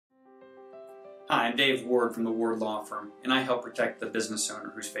Hi, I'm Dave Ward from the Ward Law Firm, and I help protect the business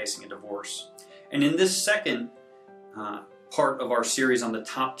owner who's facing a divorce. And in this second part of our series on the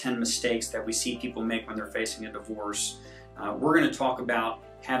top 10 mistakes that we see people make when they're facing a divorce, we're going to talk about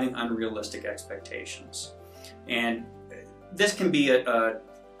having unrealistic expectations. And this can be a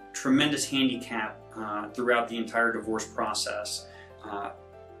tremendous handicap throughout the entire divorce process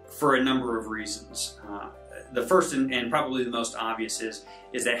for a number of reasons. The first and probably the most obvious is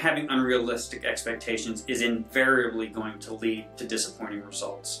that having unrealistic expectations is invariably going to lead to disappointing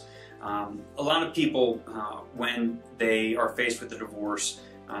results. A lot of people, when they are faced with a divorce,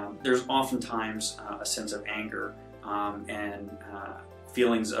 there's oftentimes a sense of anger and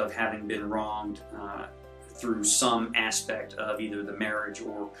feelings of having been wronged through some aspect of either the marriage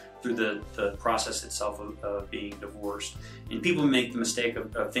or through the process itself of being divorced. And people make the mistake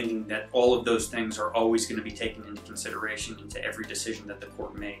of thinking that all of those things are always going to be taken into consideration into every decision that the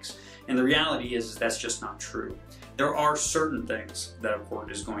court makes. And the reality is that's just not true. There are certain things that a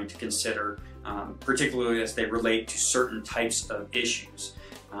court is going to consider, particularly as they relate to certain types of issues.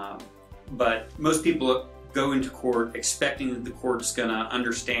 But most people go into court expecting that the court is going to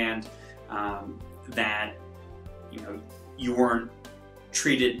understand that you weren't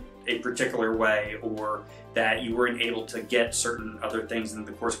treated a particular way, or that you weren't able to get certain other things, and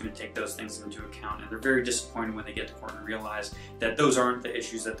the court's going to take those things into account. And they're very disappointed when they get to court and realize that those aren't the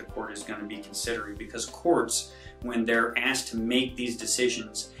issues that the court is going to be considering, because courts, when they're asked to make these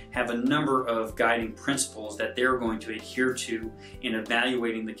decisions, have a number of guiding principles that they're going to adhere to in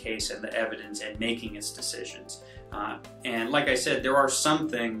evaluating the case and the evidence and making its decisions. And like I said, there are some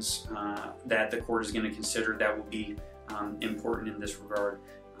things that the court is going to consider that will be important in this regard.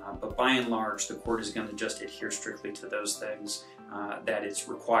 But by and large, the court is going to just adhere strictly to those things that it's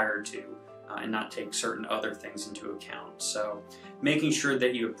required to, and not take certain other things into account. So making sure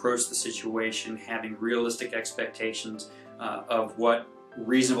that you approach the situation having realistic expectations of what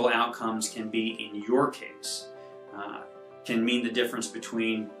reasonable outcomes can be in your case can mean the difference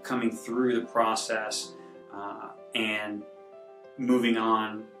between coming through the process and moving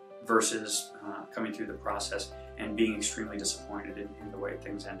on versus coming through the process and being extremely disappointed in the way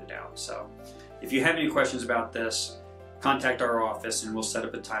things ended out. So if you have any questions about this, contact our office and we'll set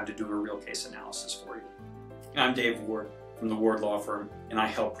up a time to do a real case analysis for you. I'm Dave Ward from the Ward Law Firm, and I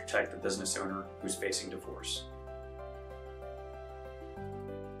help protect the business owner who's facing divorce.